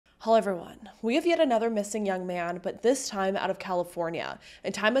Hello everyone. We have yet another missing young man, but this time out of California,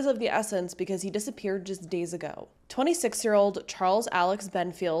 and time is of the essence because he disappeared just days ago. 26-year-old Charles Alex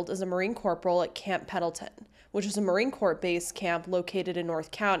Benfield is a Marine corporal at Camp Pendleton, which is a Marine Corps base camp located in North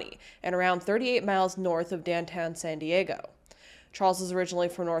County and around 38 miles north of downtown San Diego. Charles is originally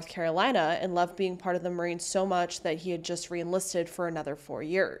from North Carolina and loved being part of the Marines so much that he had just re-enlisted for another 4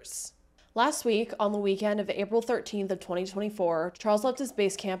 years. Last week, on the weekend of April 13th of 2024, Charles left his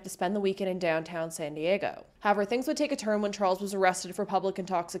base camp to spend the weekend in downtown San Diego. However, things would take a turn when Charles was arrested for public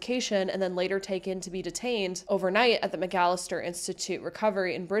intoxication and then later taken to be detained overnight at the McAllister Institute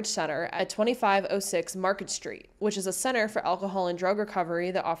Recovery and Bridge Center at 2506 Market Street, which is a center for alcohol and drug recovery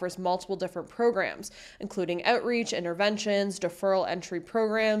that offers multiple different programs, including outreach, interventions, deferral entry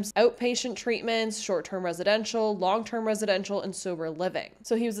programs, outpatient treatments, short-term residential, long-term residential, and sober living.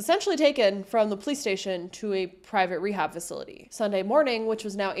 So he was essentially taken from the police station to a private rehab facility. Sunday morning, which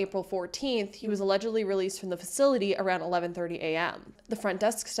was now April 14th, he was allegedly released from the facility around 11:30 a.m. The front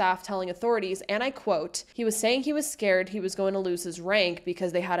desk staff telling authorities, and I quote, he was saying he was scared he was going to lose his rank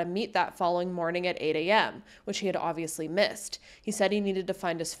because they had a meet that following morning at 8 a.m., which he had obviously missed. He said he needed to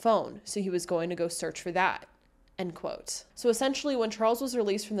find his phone, so he was going to go search for that. End quote. So essentially, when Charles was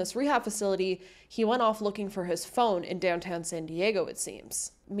released from this rehab facility, he went off looking for his phone in downtown San Diego, it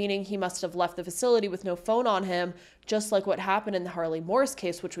seems. Meaning he must have left the facility with no phone on him, just like what happened in the Harley Morris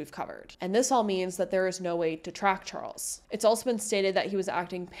case, which we've covered. And this all means that there is no way to track Charles. It's also been stated that he was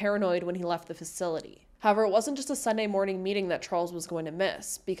acting paranoid when he left the facility. However, it wasn't just a Sunday morning meeting that Charles was going to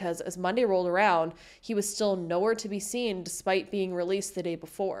miss, because as Monday rolled around, he was still nowhere to be seen despite being released the day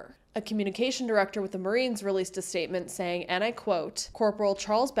before. A communication director with the Marines released a statement saying, and I quote, Corporal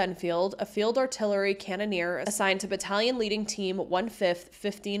Charles Benfield, a field artillery cannoneer assigned to battalion leading team 1/5th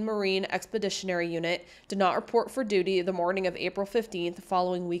 15 Marine Expeditionary Unit, did not report for duty the morning of April 15th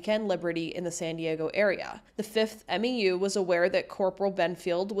following weekend liberty in the San Diego area. The 5th MEU was aware that Corporal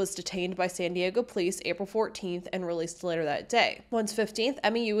Benfield was detained by San Diego Police April 14th and released later that day. Once 15th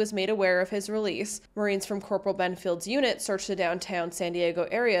MEU was made aware of his release, Marines from Corporal Benfield's unit searched the downtown San Diego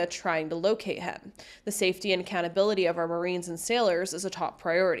area trying to locate him. The safety and accountability of our Marines and sailors is a top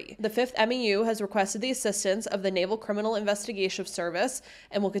priority. The 5th MEU has requested the assistance of the Naval Criminal Investigation Service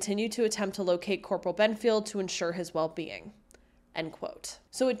and will continue to attempt to locate Corporal Benfield to ensure his well-being. End quote.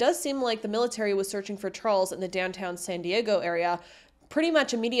 So it does seem like the military was searching for Charles in the downtown San Diego area pretty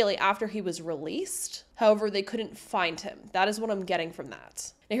much immediately after he was released. However, they couldn't find him. That is what I'm getting from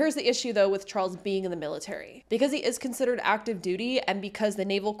that. Now here's the issue though with Charles being in the military. Because he is considered active duty and because the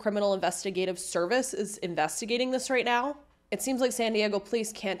Naval Criminal Investigative Service is investigating this right now, it seems like San Diego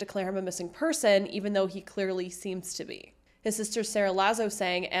police can't declare him a missing person even though he clearly seems to be. His sister Sarah Lazo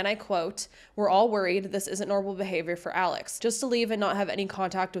saying, and I quote, we're all worried this isn't normal behavior for Alex, just to leave and not have any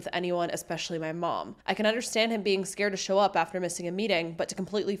contact with anyone, especially my mom. I can understand him being scared to show up after missing a meeting, but to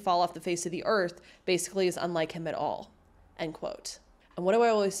completely fall off the face of the earth basically is unlike him at all. End quote. And what do I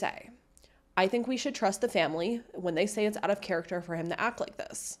always say? I think we should trust the family when they say it's out of character for him to act like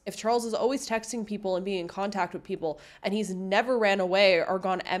this. If Charles is always texting people and being in contact with people and he's never ran away or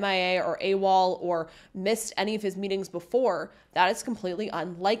gone MIA or AWOL or missed any of his meetings before, that is completely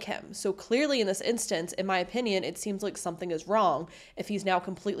unlike him. So clearly in this instance, in my opinion, it seems like something is wrong if he's now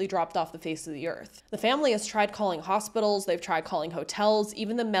completely dropped off the face of the earth. The family has tried calling hospitals, they've tried calling hotels,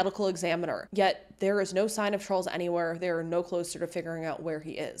 even the medical examiner, yet there is no sign of Charles anywhere. They are no closer to figuring out where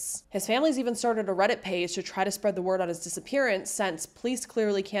he is. His family's even started a Reddit page to try to spread the word on his disappearance since police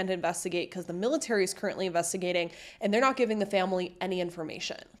clearly can't investigate because the military is currently investigating and they're not giving the family any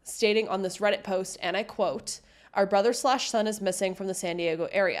information. Stating on this Reddit post, and I quote, our brother/son is missing from the San Diego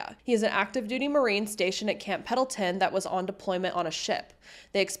area. He is an active duty Marine stationed at Camp Pendleton that was on deployment on a ship.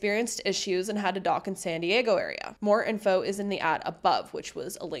 They experienced issues and had to dock in San Diego area. More info is in the ad above, which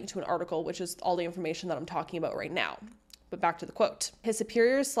was a link to an article, which is all the information that I'm talking about right now. But back to the quote. His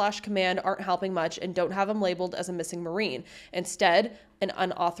superiors/command aren't helping much and don't have him labeled as a missing Marine. Instead, an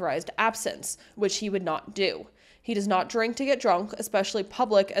unauthorized absence, which he would not do. He does not drink to get drunk, especially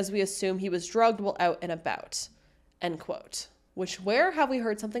public, as we assume he was drugged while out and about. End quote. Which, where have we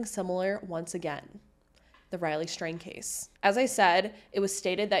heard something similar once again? The Riley Strain case. As I said, it was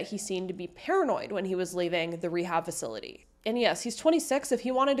stated that he seemed to be paranoid when he was leaving the rehab facility. And yes, he's 26. If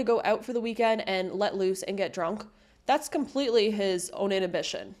he wanted to go out for the weekend and let loose and get drunk, that's completely his own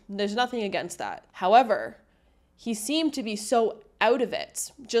inhibition. There's nothing against that. However, he seemed to be so out of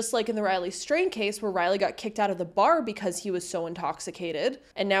it, just like in the Riley Strain case where Riley got kicked out of the bar because he was so intoxicated.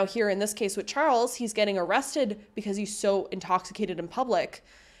 And now here in this case with Charles, he's getting arrested because he's so intoxicated in public.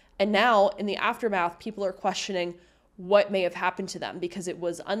 And now in the aftermath, people are questioning, what may have happened to them, because it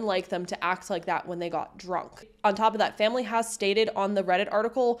was unlike them to act like that when they got drunk. On top of that, family has stated on the Reddit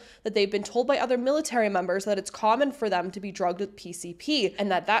article that they've been told by other military members that it's common for them to be drugged with PCP, and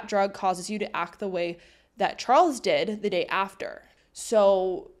that drug causes you to act the way that Charles did the day after.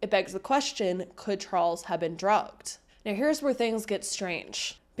 So it begs the question, could Charles have been drugged? Now here's where things get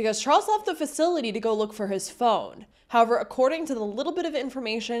strange, because Charles left the facility to go look for his phone. However, according to the little bit of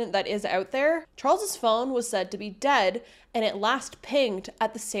information that is out there, Charles's phone was said to be dead, and it last pinged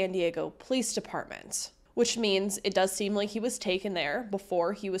at the San Diego Police Department, which means it does seem like he was taken there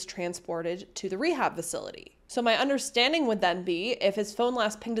before he was transported to the rehab facility. So my understanding would then be, if his phone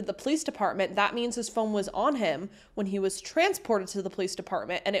last pinged at the police department, that means his phone was on him when he was transported to the police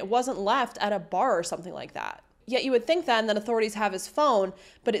department, and it wasn't left at a bar or something like that. Yet you would think then that authorities have his phone,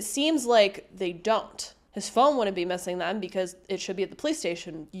 but it seems like they don't. His phone wouldn't be missing then because it should be at the police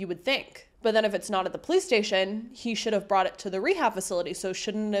station, you would think. But then if it's not at the police station, he should have brought it to the rehab facility, so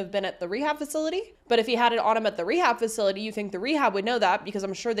shouldn't it have been at the rehab facility? But if he had it on him at the rehab facility, you think the rehab would know that, because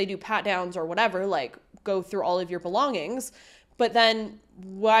I'm sure they do pat downs or whatever, like go through all of your belongings. But then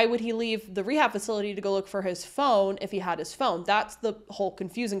why would he leave the rehab facility to go look for his phone if he had his phone? That's the whole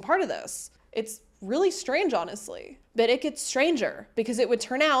confusing part of this. It's really strange, honestly. But it gets stranger, because it would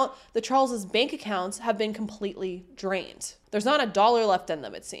turn out that Charles's bank accounts have been completely drained. There's not a dollar left in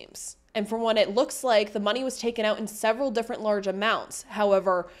them, it seems. And from what it looks like, the money was taken out in several different large amounts.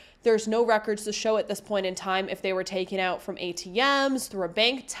 However, there's no records to show at this point in time if they were taken out from ATMs, through a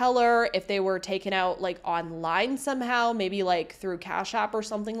bank teller, if they were taken out like online somehow, maybe like through Cash App or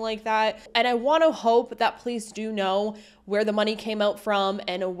something like that. And I want to hope that police do know where the money came out from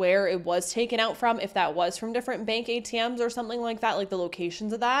and where it was taken out from, if that was from different bank ATMs or something like that, like the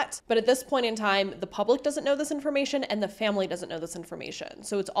locations of that. But at this point in time, the public doesn't know this information and the family doesn't know this information.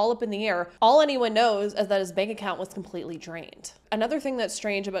 So it's all up in the air. All anyone knows is that his bank account was completely drained. Another thing that's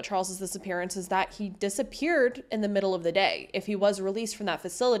strange about Charles's disappearance is that he disappeared in the middle of the day if he was released from that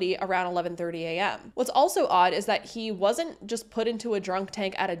facility around 11:30 a.m. What's also odd is that he wasn't just put into a drunk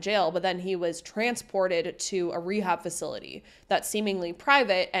tank at a jail, but then he was transported to a rehab facility that's seemingly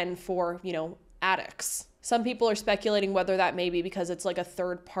private and for, addicts. Some people are speculating whether that may be because it's like a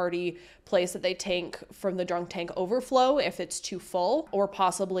third-party place that they tank from the drunk tank overflow if it's too full, or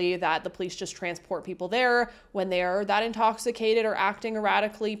possibly that the police just transport people there when they are that intoxicated or acting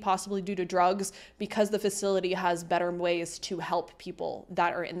erratically, possibly due to drugs, because the facility has better ways to help people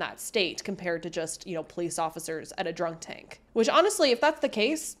that are in that state compared to just, police officers at a drunk tank. Which honestly, if that's the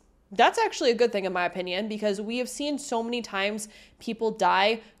case, that's actually a good thing in my opinion, because we have seen so many times people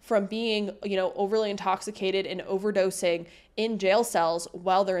die from being, overly intoxicated and overdosing in jail cells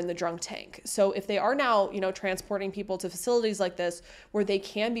while they're in the drunk tank. So if they are now, transporting people to facilities like this where they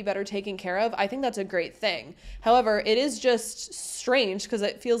can be better taken care of, I think that's a great thing. However, it is just strange because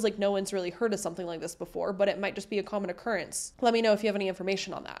it feels like no one's really heard of something like this before, but it might just be a common occurrence. Let me know if you have any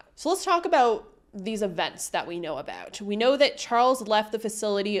information on that. So let's talk about these events that we know about. We know that Charles left the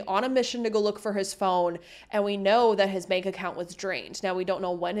facility on a mission to go look for his phone, and we know that his bank account was drained. Now, we don't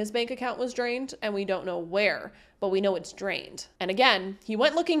know when his bank account was drained, and we don't know where, but we know it's drained. And again, he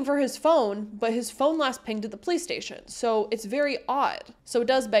went looking for his phone, but his phone last pinged at the police station, so it's very odd. So it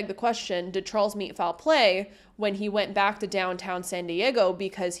does beg the question, did Charles meet foul play when he went back to downtown San Diego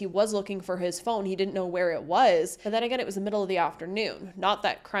because he was looking for his phone? He didn't know where it was. But then again, it was the middle of the afternoon. Not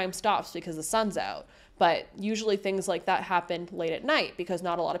that crime stops because the sun's out, but usually things like that happen late at night because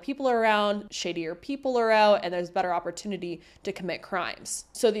not a lot of people are around, shadier people are out, and there's better opportunity to commit crimes.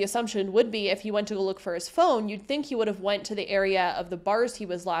 So the assumption would be if he went to go look for his phone, you'd think he would have went to the area of the bars he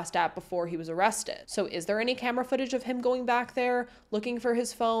was last at before he was arrested. So is there any camera footage of him going back there looking for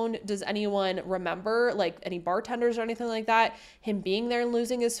his phone? Does anyone remember, like any bartenders or anything like that, him being there and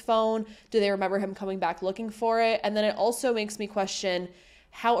losing his phone? Do they remember him coming back looking for it? And then it also makes me question,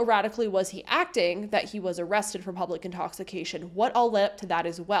 how erratically was he acting that he was arrested for public intoxication? What all led up to that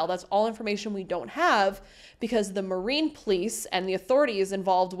as well? That's all information we don't have because the Marine police and the authorities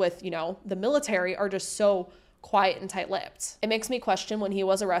involved with, the military are just so quiet and tight-lipped. It makes me question, when he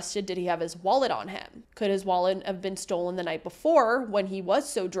was arrested, did he have his wallet on him? Could his wallet have been stolen the night before when he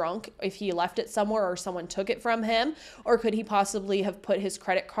was so drunk, if he left it somewhere or someone took it from him? Or could he possibly have put his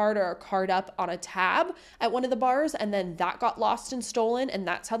credit card or a card up on a tab at one of the bars and then that got lost and stolen and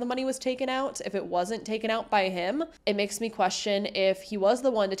that's how the money was taken out if it wasn't taken out by him? It makes me question if he was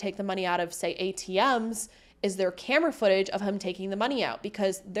the one to take the money out of, say, ATMs, is there camera footage of him taking the money out?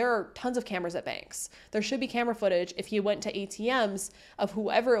 Because there are tons of cameras at banks. There should be camera footage if he went to ATMs of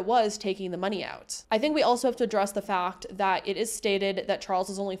whoever it was taking the money out. I think we also have to address the fact that it is stated that Charles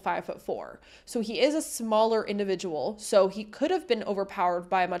is only 5'4". So he is a smaller individual. So he could have been overpowered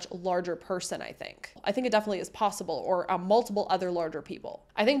by a much larger person, I think. I think it definitely is possible, or multiple other larger people.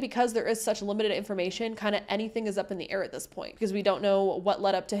 I think because there is such limited information, kind of anything is up in the air at this point, because we don't know what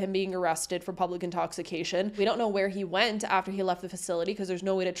led up to him being arrested for public intoxication. We don't know where he went after he left the facility because there's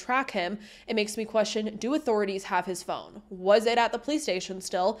no way to track him. It makes me question, do authorities have his phone? Was it at the police station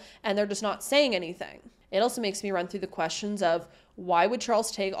still, and they're just not saying anything? It also makes me run through the questions of why would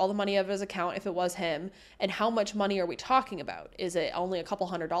Charles take all the money out of his account if it was him, and how much money are we talking about? Is it only a couple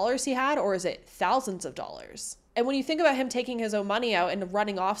 $100s he had, or is it thousands of dollars? And when you think about him taking his own money out and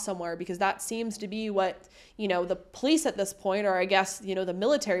running off somewhere, because that seems to be what, the police at this point, or I guess, the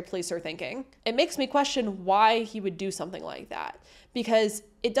military police are thinking, it makes me question why he would do something like that. Because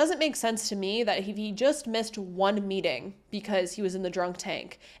it doesn't make sense to me that if he just missed one meeting because he was in the drunk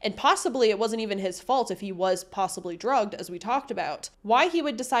tank, and possibly it wasn't even his fault if he was possibly drugged, as we talked about, why he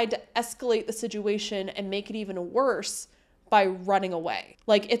would decide to escalate the situation and make it even worse by running away.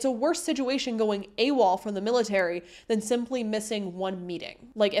 Like, it's a worse situation going AWOL from the military than simply missing one meeting.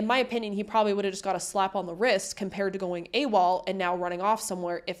 Like, in my opinion, he probably would have just got a slap on the wrist compared to going AWOL and now running off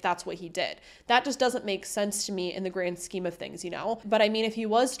somewhere if that's what he did. That just doesn't make sense to me in the grand scheme of things, But I mean, if he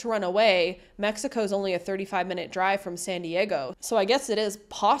was to run away, Mexico's only a 35-minute drive from San Diego. So I guess it is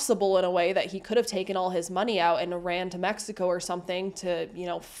possible in a way that he could have taken all his money out and ran to Mexico or something to,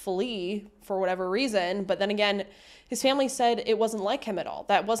 flee for whatever reason. But then again, his family said it wasn't like him at all.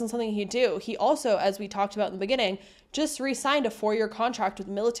 That wasn't something he'd do. He also, as we talked about in the beginning, just re-signed a 4-year contract with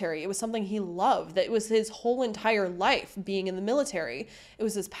the military. It was something he loved. That it was his whole entire life being in the military. It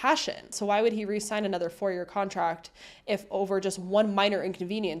was his passion. So why would he re-sign another 4-year contract if over just one minor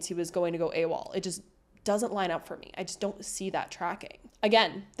inconvenience he was going to go AWOL? It just doesn't line up for me. I just don't see that tracking.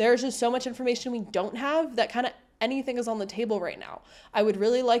 Again, there's just so much information we don't have that kind of anything is on the table right now. I would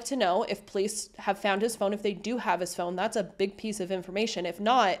really like to know if police have found his phone. If they do have his phone, that's a big piece of information. If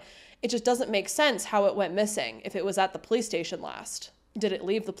not, it just doesn't make sense how it went missing if it was at the police station last. Did it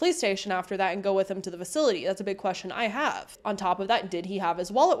leave the police station after that and go with him to the facility? That's a big question I have. On top of that, did he have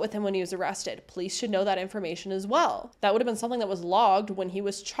his wallet with him when he was arrested? Police should know that information as well. That would have been something that was logged when he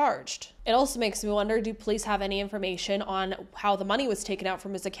was charged. It also makes me wonder, do police have any information on how the money was taken out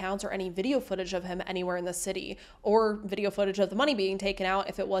from his accounts, or any video footage of him anywhere in the city, or video footage of the money being taken out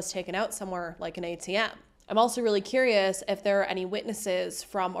if it was taken out somewhere like an ATM? I'm also really curious if there are any witnesses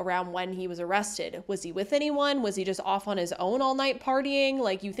from around when he was arrested. Was he with anyone? Was he just off on his own all night partying?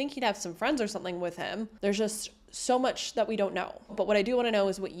 Like, you think he'd have some friends or something with him. There's just so much that we don't know. But what I do want to know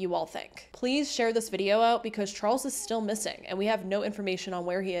is what you all think. Please share this video out, because Charles is still missing and we have no information on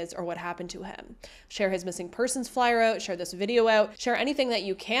where he is or what happened to him. Share his missing persons flyer out, share this video out, share anything that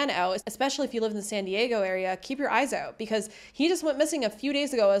you can out, especially if you live in the San Diego area. Keep your eyes out, because he just went missing a few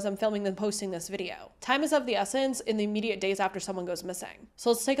days ago as I'm filming and posting this video. Time is of the essence in the immediate days after someone goes missing.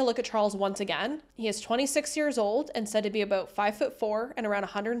 So let's take a look at Charles once again. He is 26 years old and said to be about 5'4" and around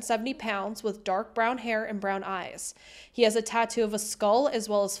 170 pounds, with dark brown hair and brown eyes. He has a tattoo of a skull, as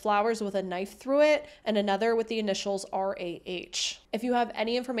well as flowers with a knife through it, and another with the initials RAH. If you have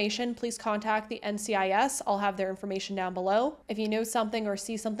any information, please contact the NCIS. I'll have their information down below. If you know something or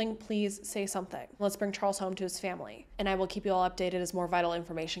see something, please say something. Let's bring Charles home to his family, and I will keep you all updated as more vital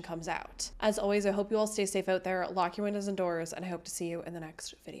information comes out. As always, I hope you all stay safe out there, lock your windows and doors, and I hope to see you in the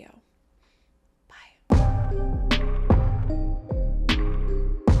next video.